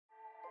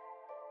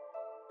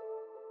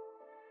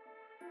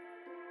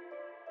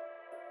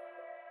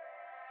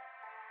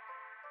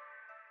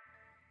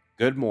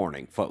Good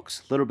morning,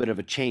 folks. Little bit of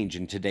a change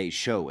in today's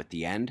show at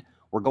the end.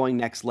 We're going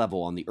next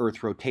level on the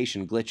Earth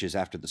rotation glitches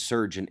after the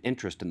surge in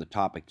interest in the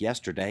topic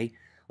yesterday.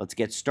 Let's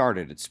get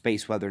started at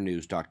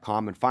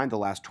spaceweathernews.com and find the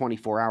last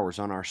 24 hours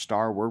on our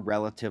star were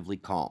relatively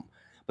calm.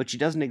 But she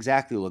doesn't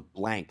exactly look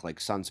blank like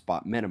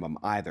sunspot minimum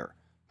either.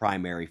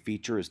 Primary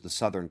feature is the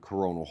southern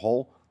coronal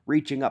hole,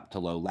 reaching up to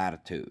low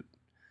latitude.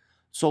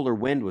 Solar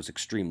wind was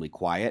extremely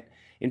quiet.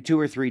 In 2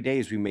 or 3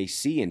 days, we may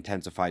see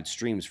intensified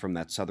streams from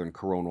that southern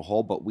coronal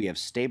hole, but we have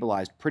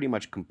stabilized pretty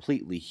much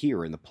completely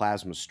here in the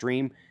plasma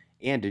stream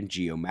and in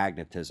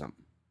geomagnetism.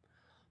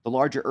 The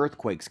larger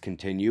earthquakes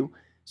continue.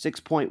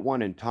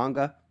 6.1 in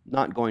Tonga,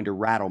 not going to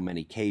rattle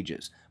many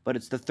cages, but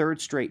it's the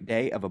third straight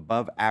day of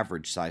above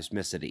average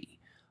seismicity.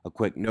 A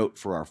quick note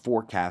for our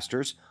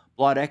forecasters: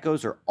 blood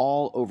echoes are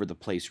all over the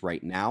place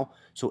right now,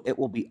 so it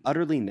will be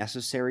utterly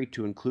necessary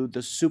to include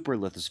the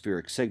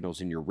superlithospheric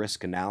signals in your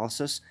risk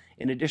analysis,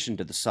 in addition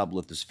to the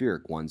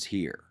sublithospheric ones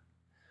here.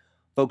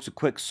 Folks, a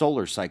quick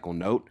solar cycle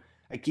note.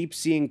 I keep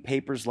seeing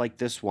papers like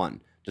this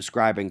one,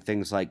 describing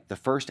things like the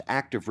first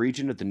active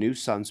region of the new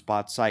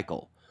sunspot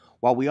cycle.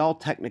 While we all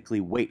technically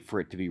wait for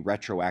it to be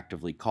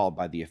retroactively called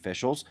by the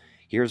officials,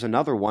 here's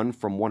another one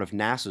from one of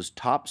NASA's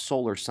top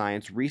solar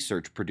science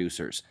research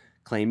producers,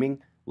 claiming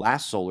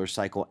last solar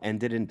cycle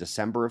ended in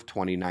December of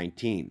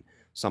 2019,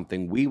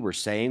 something we were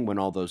saying when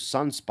all those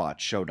sunspots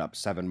showed up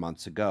 7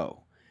 months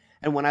ago.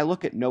 And when I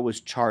look at NOAA's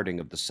charting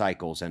of the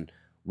cycles and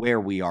where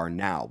we are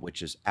now,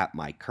 which is at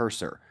my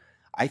cursor,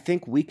 I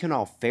think we can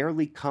all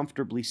fairly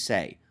comfortably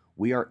say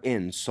we are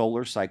in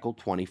solar cycle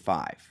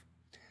 25.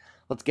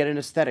 Let's get an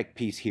aesthetic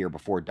piece here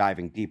before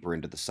diving deeper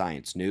into the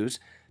science news.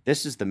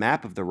 This is the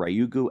map of the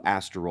Ryugu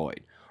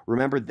asteroid.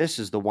 Remember, this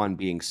is the one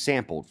being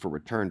sampled for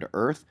return to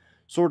Earth,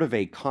 sort of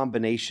a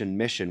combination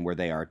mission where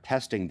they are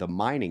testing the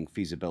mining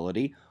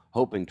feasibility,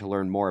 hoping to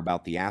learn more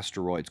about the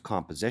asteroid's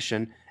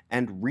composition,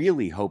 and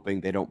really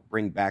hoping they don't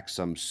bring back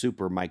some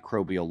super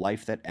microbial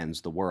life that ends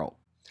the world.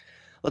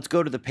 Let's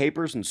go to the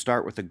papers and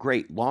start with a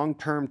great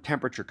long-term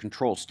temperature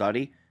control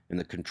study, and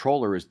the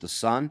controller is the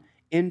sun,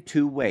 in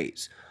two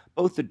ways.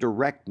 Both the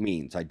direct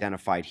means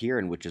identified here,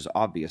 and which is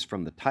obvious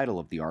from the title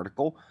of the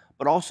article,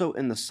 but also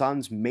in the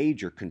sun's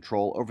major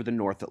control over the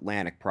North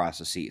Atlantic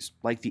processes,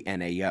 like the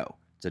NAO.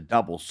 It's a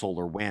double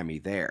solar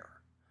whammy there.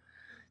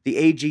 The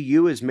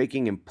AGU is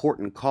making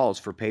important calls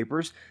for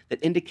papers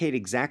that indicate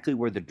exactly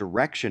where the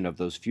direction of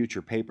those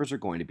future papers are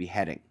going to be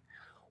heading.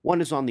 One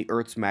is on the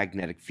Earth's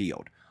magnetic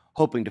field,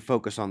 hoping to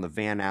focus on the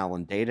Van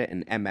Allen data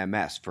and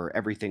MMS for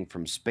everything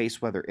from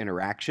space weather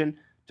interaction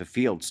to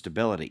field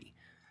stability.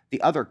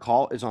 The other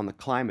call is on the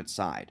climate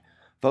side.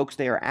 Folks,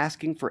 they are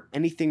asking for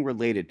anything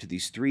related to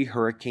these 3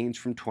 hurricanes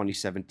from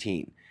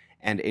 2017,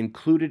 and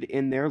included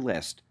in their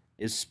list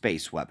is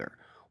space weather.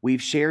 We've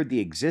shared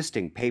the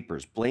existing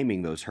papers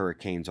blaming those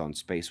hurricanes on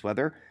space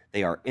weather.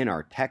 They are in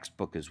our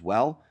textbook as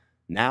well.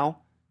 Now,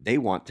 they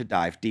want to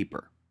dive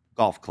deeper.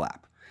 Golf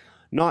clap.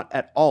 Not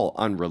at all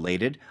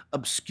unrelated,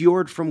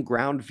 obscured from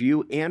ground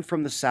view and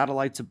from the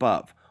satellites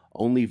above,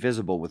 only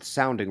visible with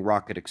sounding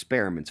rocket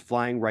experiments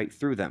flying right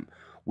through them.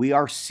 We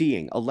are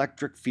seeing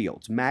electric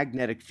fields,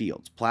 magnetic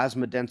fields,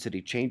 plasma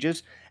density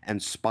changes,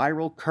 and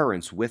spiral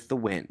currents with the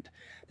wind.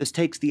 This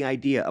takes the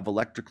idea of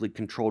electrically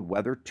controlled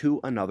weather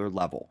to another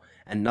level,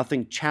 and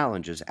nothing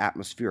challenges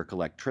atmospheric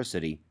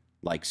electricity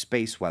like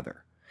space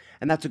weather.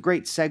 And that's a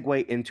great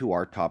segue into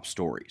our top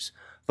stories.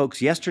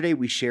 Folks, yesterday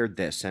we shared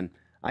this, and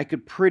I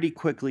could pretty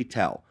quickly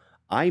tell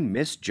I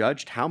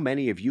misjudged how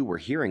many of you were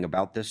hearing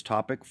about this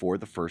topic for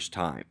the first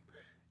time.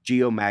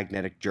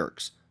 Geomagnetic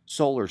jerks,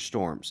 solar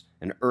storms,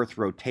 and Earth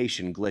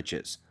rotation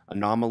glitches,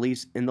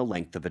 anomalies in the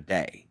length of a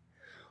day.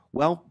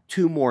 Well,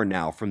 2 more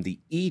now from the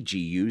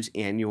EGU's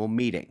annual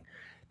meeting.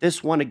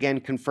 This one again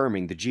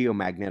confirming the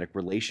geomagnetic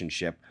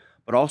relationship,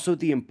 but also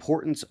the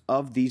importance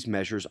of these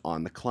measures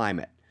on the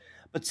climate.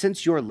 But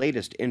since your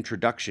latest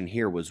introduction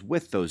here was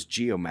with those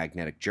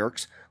geomagnetic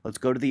jerks, let's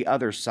go to the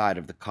other side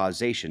of the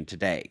causation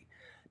today.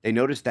 They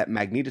noticed that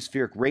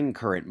magnetospheric ring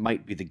current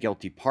might be the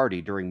guilty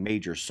party during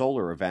major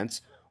solar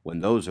events,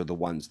 when those are the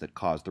ones that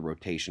cause the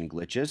rotation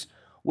glitches,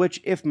 which,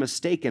 if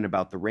mistaken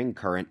about the ring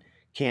current,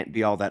 can't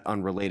be all that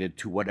unrelated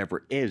to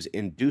whatever is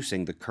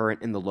inducing the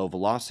current in the low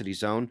velocity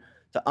zone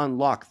to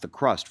unlock the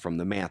crust from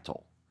the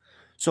mantle.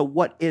 So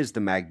what is the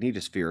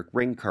magnetospheric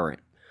ring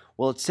current?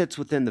 Well, it sits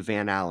within the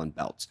Van Allen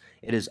belts.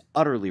 It is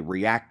utterly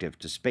reactive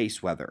to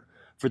space weather.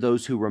 For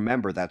those who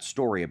remember that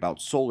story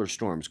about solar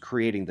storms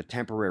creating the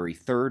temporary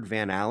third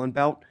Van Allen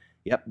belt,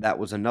 yep, that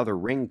was another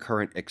ring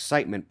current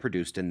excitement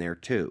produced in there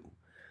too.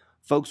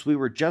 Folks, we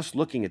were just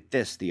looking at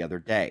this the other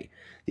day,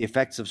 the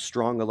effects of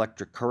strong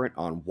electric current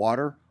on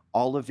water,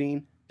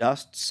 olivine,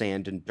 dust,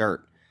 sand, and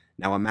dirt.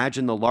 Now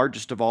imagine the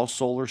largest of all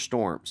solar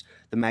storms,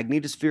 the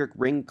magnetospheric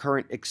ring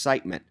current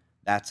excitement,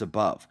 that's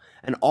above,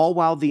 and all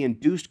while the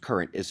induced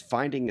current is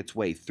finding its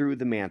way through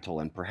the mantle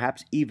and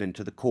perhaps even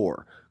to the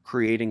core,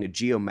 creating a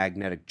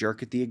geomagnetic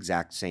jerk at the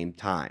exact same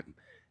time.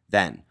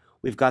 Then,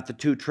 we've got the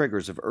 2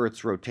 triggers of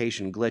Earth's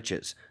rotation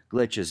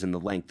glitches in the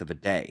length of a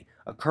day,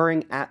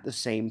 occurring at the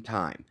same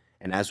time,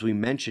 And as we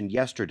mentioned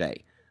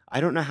yesterday,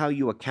 I don't know how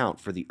you account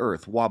for the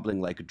Earth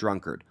wobbling like a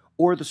drunkard,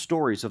 or the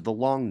stories of the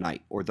long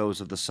night, or those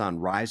of the sun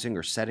rising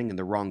or setting in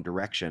the wrong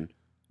direction,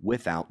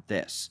 without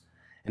this.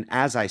 And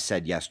as I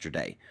said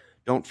yesterday,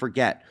 don't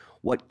forget,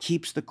 what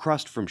keeps the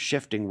crust from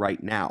shifting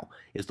right now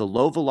is the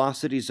low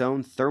velocity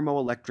zone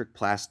thermoelectric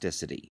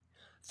plasticity.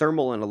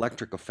 Thermal and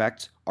electric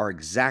effects are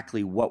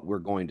exactly what we're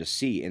going to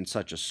see in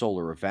such a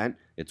solar event.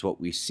 It's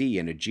what we see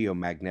in a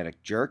geomagnetic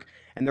jerk,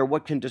 and they're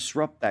what can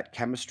disrupt that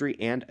chemistry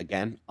and,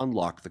 again,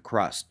 unlock the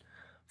crust.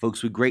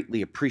 Folks, we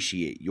greatly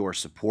appreciate your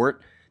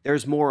support.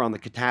 There's more on the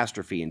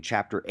catastrophe in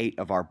Chapter 8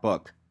 of our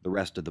book. The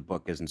rest of the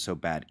book isn't so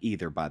bad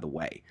either, by the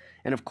way.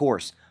 And of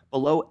course,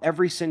 below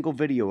every single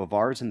video of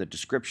ours in the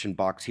description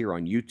box here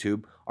on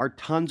YouTube are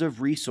tons of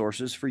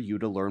resources for you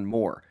to learn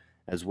more,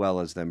 as well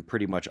as them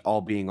pretty much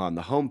all being on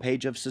the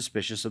homepage of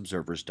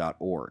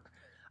suspiciousobservers.org.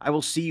 I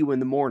will see you in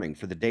the morning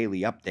for the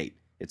daily update.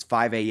 It's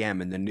 5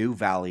 a.m. in the new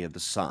Valley of the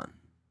Sun.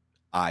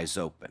 Eyes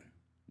open.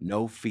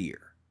 No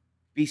fear.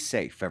 Be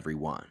safe,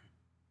 everyone.